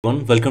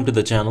Everyone, welcome to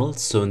the channel.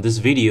 So in this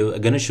video,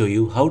 I'm going to show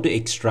you how to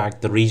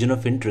extract the region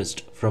of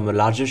interest from a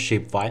larger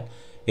shapefile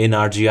in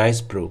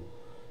ArcGIS Pro.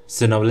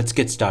 So now let's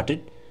get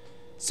started.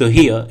 So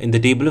here in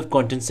the table of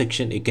contents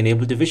section, you can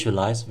able to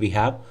visualize we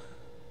have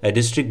a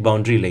district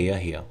boundary layer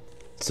here.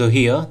 So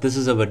here, this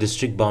is our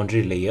district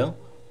boundary layer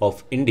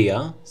of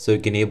India. So you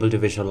can able to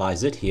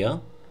visualize it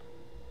here.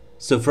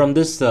 So from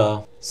this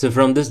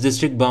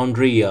district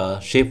boundary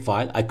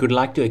shapefile, I could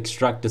like to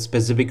extract a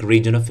specific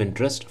region of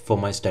interest for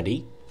my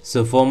study.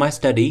 So for my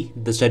study,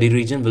 the study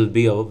region will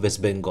be our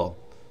West Bengal.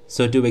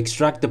 So to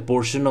extract the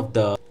portion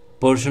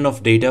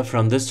of data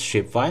from this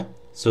shapefile,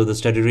 so the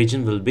study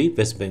region will be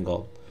West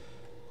Bengal.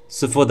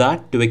 So for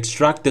that, to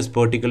extract this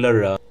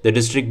particular the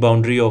district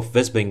boundary of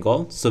West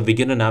Bengal, so we're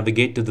gonna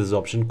navigate to this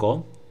option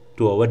called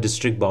to our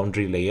district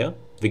boundary layer.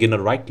 We're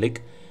gonna right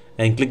click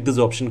and click this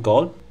option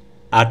called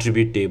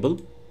attribute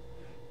table.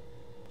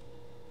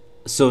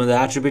 So in the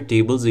attribute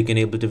tables, you can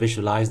able to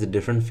visualize the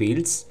different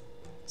fields.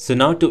 So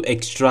now to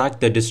extract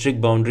the district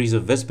boundaries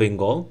of West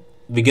Bengal,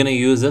 we're gonna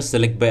use a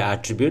select by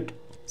attribute.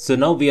 So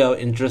now we are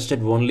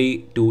interested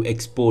only to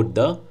export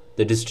the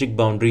district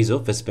boundaries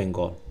of West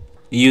Bengal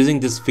using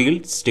this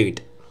field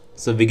state.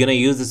 So we're gonna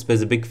use the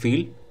specific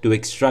field to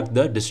extract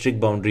the district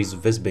boundaries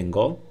of West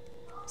Bengal.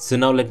 So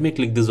now let me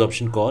click this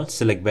option called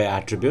select by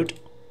attribute.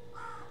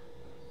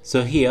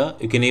 So here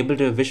you can able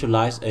to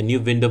visualize a new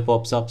window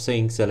pops up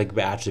saying select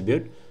by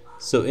attribute.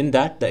 So in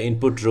that, the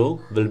input row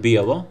will be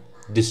our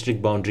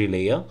district boundary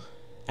layer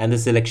and the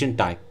selection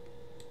type.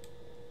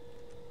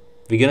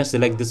 We're gonna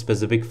select this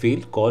specific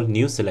field called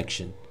new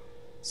selection.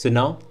 So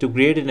now to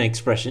create an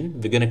expression,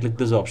 we're gonna click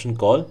this option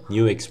called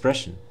new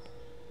expression.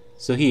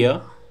 So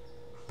here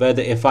where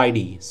the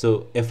FID,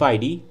 so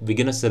FID we're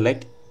gonna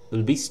select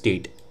will be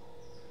state.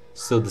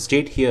 So the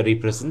state here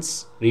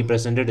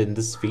represented in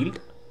this field.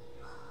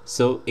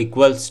 So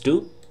equals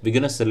to, we're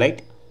gonna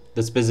select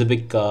the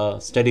specific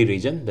study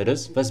region, that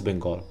is West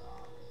Bengal.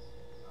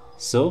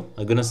 So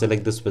I'm gonna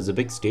select the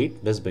specific state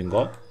West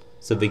Bengal.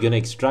 So we're gonna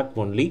extract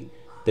only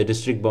the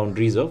district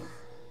boundaries of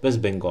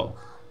West Bengal.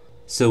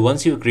 So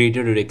once you've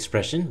created your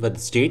expression where the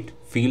state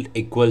field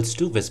equals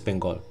to West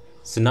Bengal,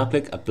 so now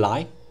click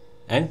apply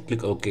and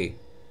click OK.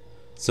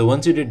 So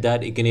once you did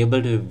that, you can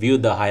able to view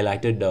the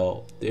highlighted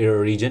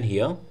region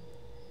here.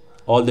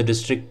 All the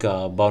district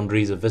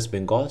boundaries of West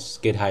Bengal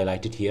get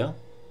highlighted here.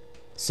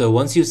 So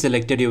once you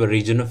selected your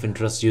region of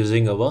interest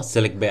using our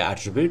select by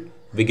attribute,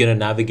 we're gonna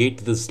navigate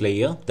to this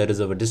layer, that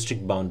is our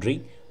district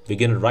boundary. We're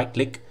gonna right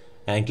click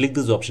and click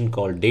this option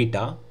called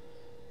data.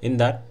 In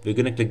that, we're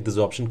gonna click this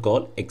option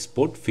called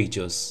export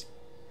features.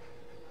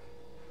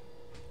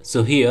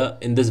 So here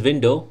in this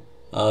window,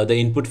 the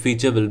input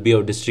feature will be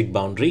our district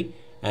boundary,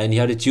 and you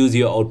have to choose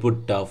your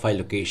output file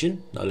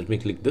location. Now let me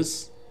click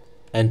this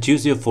and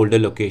choose your folder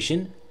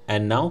location,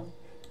 and now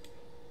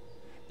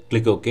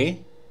click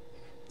OK.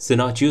 So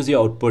now choose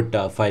your output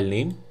file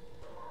name.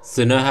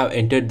 So now I have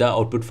entered the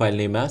output file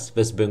name as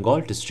West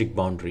Bengal district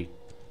boundary,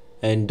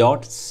 and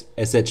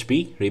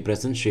 .shp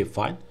represents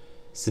shapefile.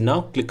 So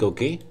now click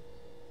OK.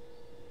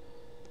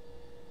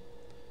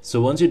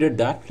 So once you did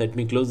that, let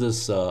me close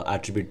this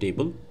attribute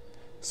table.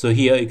 So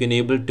here you can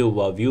able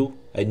to view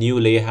a new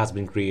layer has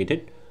been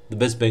created, the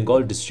West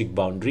Bengal district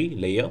boundary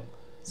layer.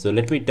 So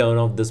let me turn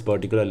off this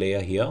particular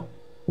layer here.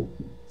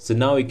 So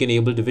now you can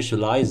able to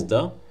visualize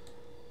the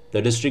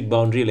district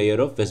boundary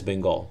layer of West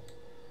Bengal.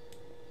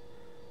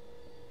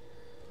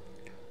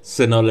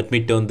 So now let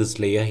me turn this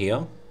layer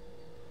here.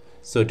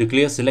 So to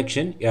clear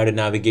selection, you have to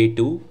navigate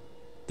to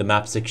the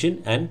map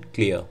section and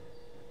clear.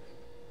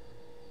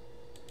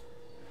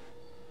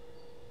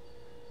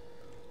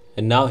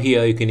 And now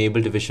here you can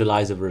able to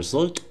visualize the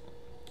result.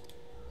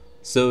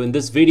 So in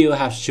this video I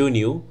have shown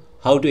you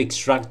how to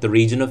extract the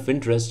region of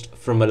interest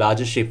from a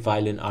larger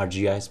shapefile in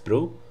ArcGIS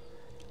Pro.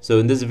 So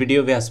in this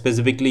video we have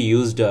specifically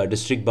used a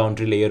district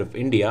boundary layer of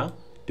India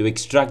to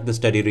extract the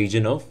study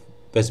region of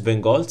West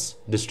Bengal's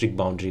district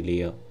boundary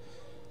layer.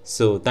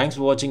 So thanks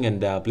for watching,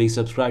 and please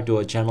subscribe to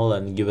our channel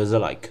and give us a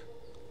like.